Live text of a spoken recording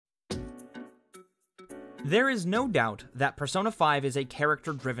There is no doubt that Persona 5 is a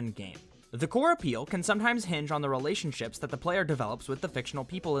character-driven game. The core appeal can sometimes hinge on the relationships that the player develops with the fictional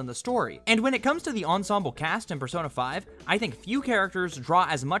people in the story, and when it comes to the ensemble cast in Persona 5, I think few characters draw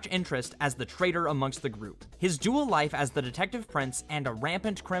as much interest as the traitor amongst the group. His dual life as the detective prince and a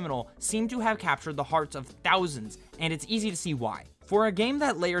rampant criminal seem to have captured the hearts of thousands, and it's easy to see why. For a game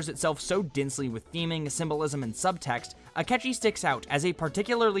that layers itself so densely with theming, symbolism, and subtext, Akechi sticks out as a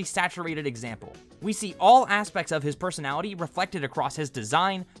particularly saturated example. We see all aspects of his personality reflected across his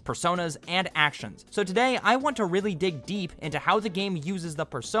design, personas, and actions. So today, I want to really dig deep into how the game uses the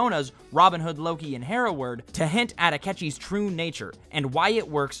personas Robin Hood, Loki, and Hereward to hint at Akechi's true nature, and why it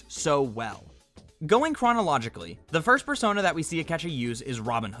works so well. Going chronologically, the first persona that we see Akechi use is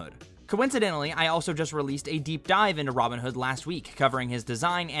Robin Hood. Coincidentally, I also just released a deep dive into Robin Hood last week, covering his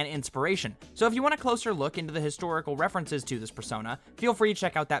design and inspiration, so if you want a closer look into the historical references to this persona, feel free to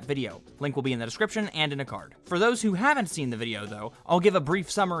check out that video. Link will be in the description and in a card. For those who haven't seen the video though, I'll give a brief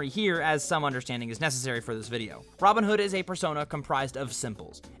summary here as some understanding is necessary for this video. Robin Hood is a persona comprised of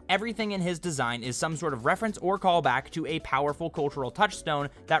symbols. Everything in his design is some sort of reference or callback to a powerful cultural touchstone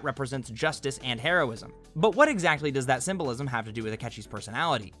that represents justice and heroism. But what exactly does that symbolism have to do with Akechi's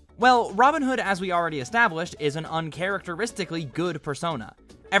personality? Well, Robin Hood, as we already established, is an uncharacteristically good persona.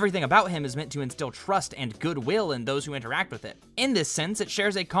 Everything about him is meant to instill trust and goodwill in those who interact with it. In this sense, it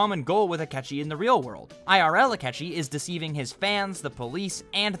shares a common goal with Akechi in the real world. IRL Akechi is deceiving his fans, the police,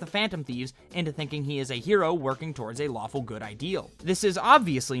 and the Phantom Thieves into thinking he is a hero working towards a lawful good ideal. This is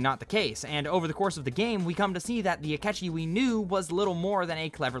obviously not the case, and over the course of the game, we come to see that the Akechi we knew was little more than a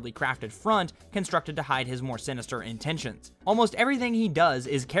cleverly crafted front constructed to hide his more sinister intentions. Almost everything he does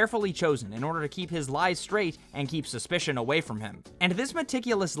is carefully chosen in order to keep his lies straight and keep suspicion away from him. And this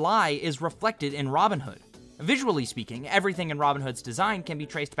meticulous lie is reflected in Robin Hood. Visually speaking, everything in Robin Hood's design can be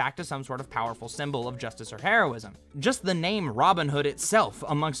traced back to some sort of powerful symbol of justice or heroism. Just the name Robin Hood itself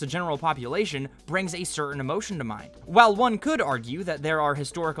amongst the general population brings a certain emotion to mind. While one could argue that there are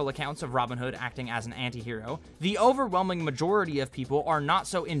historical accounts of Robin Hood acting as an anti-hero, the overwhelming majority of people are not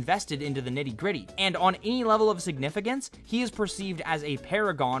so invested into the nitty-gritty, and on any level of significance, he is perceived as a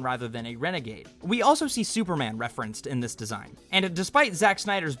paragon rather than a renegade. We also see Superman referenced in this design, and despite Zack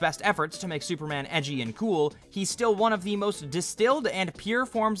Snyder's best efforts to make Superman edgy and cool, he's still one of the most distilled and pure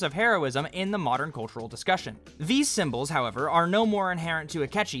forms of heroism in the modern cultural discussion. These symbols, however, are no more inherent to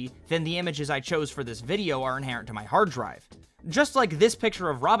Akechi than the images I chose for this video are inherent to my hard drive. Just like this picture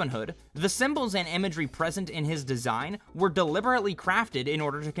of Robin Hood, the symbols and imagery present in his design were deliberately crafted in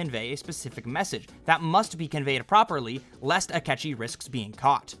order to convey a specific message that must be conveyed properly, lest Akechi risks being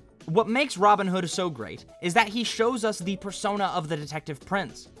caught. What makes Robin Hood so great is that he shows us the persona of the detective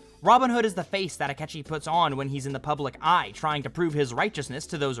prince. Robin Hood is the face that Akechi puts on when he's in the public eye, trying to prove his righteousness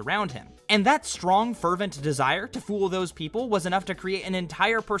to those around him. And that strong, fervent desire to fool those people was enough to create an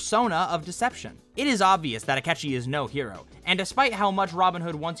entire persona of deception. It is obvious that Akechi is no hero, and despite how much Robin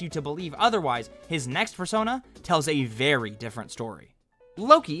Hood wants you to believe otherwise, his next persona tells a very different story.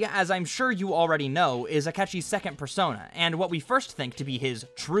 Loki, as I'm sure you already know, is Akechi's second persona, and what we first think to be his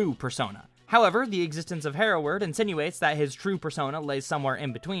true persona. However, the existence of Hereward insinuates that his true persona lays somewhere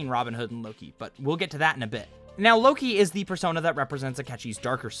in between Robin Hood and Loki, but we'll get to that in a bit. Now, Loki is the persona that represents Akechi's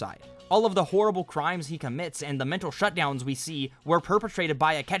darker side. All of the horrible crimes he commits and the mental shutdowns we see were perpetrated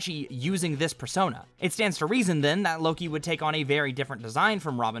by Akechi using this persona. It stands to reason then that Loki would take on a very different design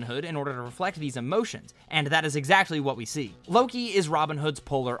from Robin Hood in order to reflect these emotions, and that is exactly what we see. Loki is Robin Hood's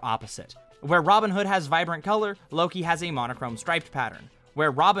polar opposite. Where Robin Hood has vibrant color, Loki has a monochrome striped pattern.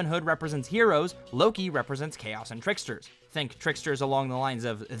 Where Robin Hood represents heroes, Loki represents chaos and tricksters. Think tricksters along the lines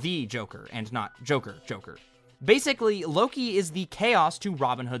of the Joker and not Joker. Basically, Loki is the chaos to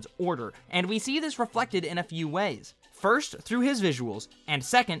Robin Hood's order, and we see this reflected in a few ways. First, through his visuals, and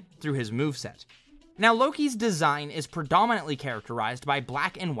second, through his moveset. Now, Loki's design is predominantly characterized by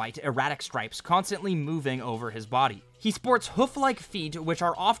black and white erratic stripes constantly moving over his body. He sports hoof-like feet, which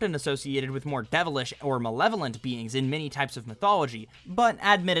are often associated with more devilish or malevolent beings in many types of mythology, but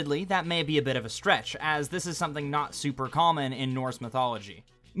admittedly, that may be a bit of a stretch, as this is something not super common in Norse mythology.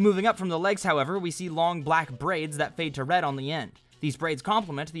 Moving up from the legs, however, we see long black braids that fade to red on the end. These braids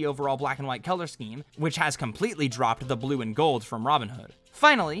complement the overall black and white color scheme, which has completely dropped the blue and gold from Robin Hood.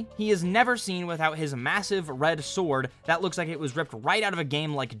 Finally, he is never seen without his massive red sword that looks like it was ripped right out of a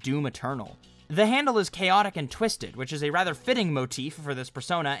game like Doom Eternal. The handle is chaotic and twisted, which is a rather fitting motif for this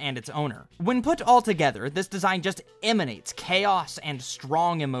persona and its owner. When put all together, this design just emanates chaos and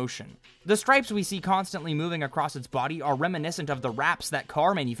strong emotion. The stripes we see constantly moving across its body are reminiscent of the wraps that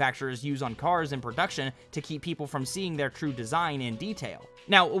car manufacturers use on cars in production to keep people from seeing their true design in detail.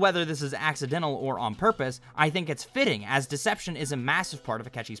 Now, whether this is accidental or on purpose, I think it's fitting, as deception is a massive part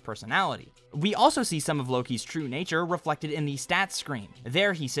of Akechi's personality. We also see some of Loki's true nature reflected in the stats screen.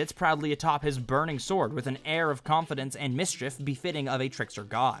 There he sits proudly atop his burning sword with an air of confidence and mischief befitting of a trickster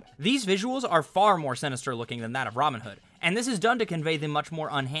god. These visuals are far more sinister looking than that of Robin Hood, and this is done to convey the much more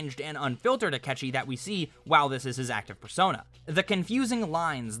unhinged and unfiltered Akechi that we see while this is his active persona. The confusing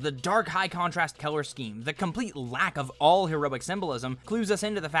lines, the dark high contrast color scheme, the complete lack of all heroic symbolism clues us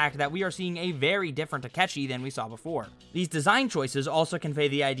into the fact that we are seeing a very different Akechi than we saw before. These design choices also convey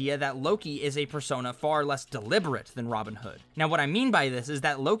the idea that Loki is a persona far less deliberate than Robin Hood. Now what I mean by this is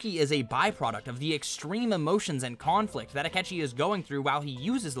that Loki is a byproduct of the extreme emotions and conflict that Akechi is going through while he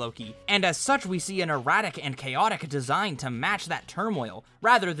uses Loki, and as such we see an erratic and chaotic design to match that turmoil,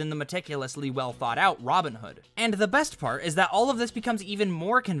 rather than the meticulously well thought out Robin Hood. And the best part is that all of this becomes even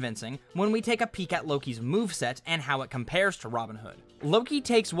more convincing when we take a peek at Loki's moveset and how it compares to Robin Hood. Loki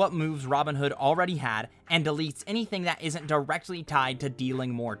takes what moves Robin Hood already had and deletes anything that isn't directly tied to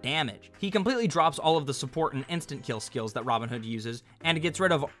dealing more damage. He completely drops all of the support and instant kill skills that Robin Hood uses and gets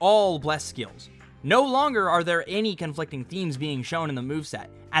rid of all bless skills. No longer are there any conflicting themes being shown in the moveset,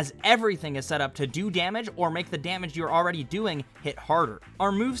 as everything is set up to do damage or make the damage you're already doing hit harder.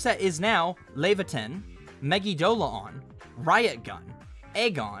 Our moveset is now Leviathan, Megidolaon, Riot Gun,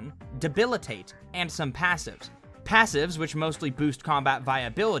 Aegon, Debilitate, and some passives. Passives, which mostly boost combat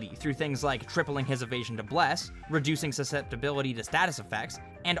viability through things like tripling his evasion to bless, reducing susceptibility to status effects,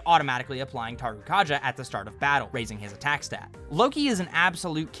 and automatically applying Tarukaja at the start of battle, raising his attack stat. Loki is an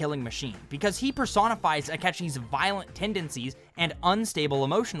absolute killing machine, because he personifies Akechi's violent tendencies and unstable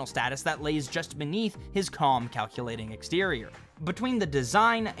emotional status that lays just beneath his calm, calculating exterior. Between the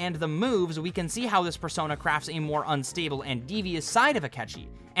design and the moves, we can see how this persona crafts a more unstable and devious side of Akechi,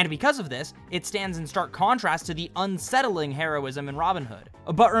 and because of this, it stands in stark contrast to the unsettling heroism in Robin Hood.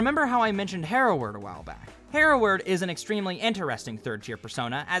 But remember how I mentioned Hereward a while back? Hereward is an extremely interesting third-tier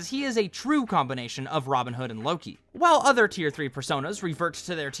persona, as he is a true combination of Robin Hood and Loki. While other tier 3 personas revert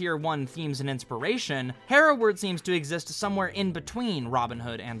to their tier 1 themes and inspiration, Hereward seems to exist somewhere in between Robin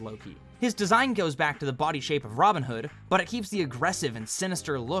Hood and Loki. His design goes back to the body shape of Robin Hood, but it keeps the aggressive and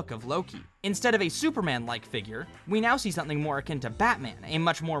sinister look of Loki. Instead of a Superman-like figure, we now see something more akin to Batman, a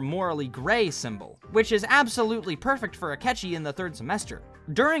much more morally gray symbol, which is absolutely perfect for Akechi in the third semester.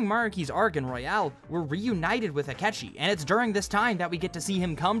 During Maruki's arc in Royale, we're reunited with Akechi, and it's during this time that we get to see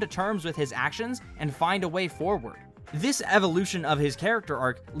him come to terms with his actions and find a way forward. This evolution of his character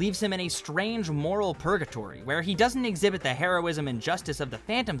arc leaves him in a strange moral purgatory, where he doesn't exhibit the heroism and justice of the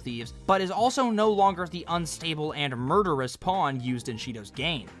Phantom Thieves, but is also no longer the unstable and murderous pawn used in Shido's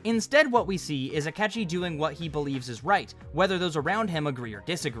game. Instead, what we see is Akechi doing what he believes is right, whether those around him agree or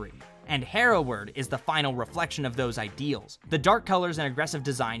disagree. And Hereward is the final reflection of those ideals. The dark colors and aggressive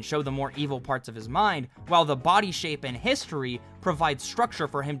design show the more evil parts of his mind, while the body shape and history provide structure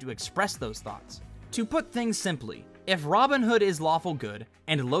for him to express those thoughts. To put things simply, if Robin Hood is lawful good,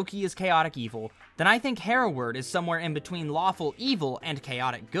 and Loki is chaotic evil, then I think Hereward is somewhere in between lawful evil and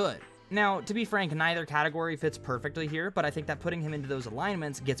chaotic good. Now, to be frank, neither category fits perfectly here, but I think that putting him into those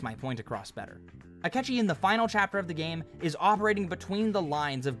alignments gets my point across better. Akechi in the final chapter of the game is operating between the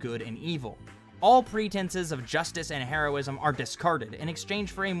lines of good and evil. All pretenses of justice and heroism are discarded in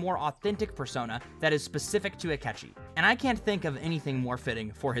exchange for a more authentic persona that is specific to Akechi, and I can't think of anything more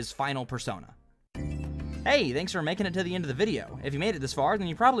fitting for his final persona. Hey, thanks for making it to the end of the video. If you made it this far, then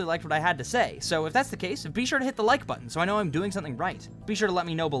you probably liked what I had to say, so if that's the case, be sure to hit the like button so I know I'm doing something right. Be sure to let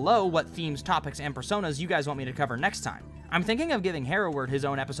me know below what themes, topics, and personas you guys want me to cover next time. I'm thinking of giving Hereward his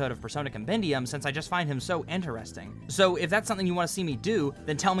own episode of Persona Compendium since I just find him so interesting. So if that's something you want to see me do,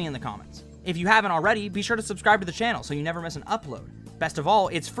 then tell me in the comments. If you haven't already, be sure to subscribe to the channel so you never miss an upload. Best of all,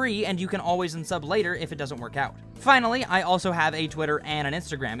 it's free and you can always unsub later if it doesn't work out. Finally, I also have a Twitter and an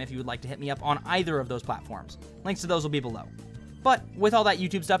Instagram if you would like to hit me up on either of those platforms. Links to those will be below. But with all that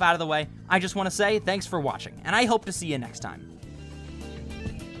YouTube stuff out of the way, I just want to say thanks for watching, and I hope to see you next time.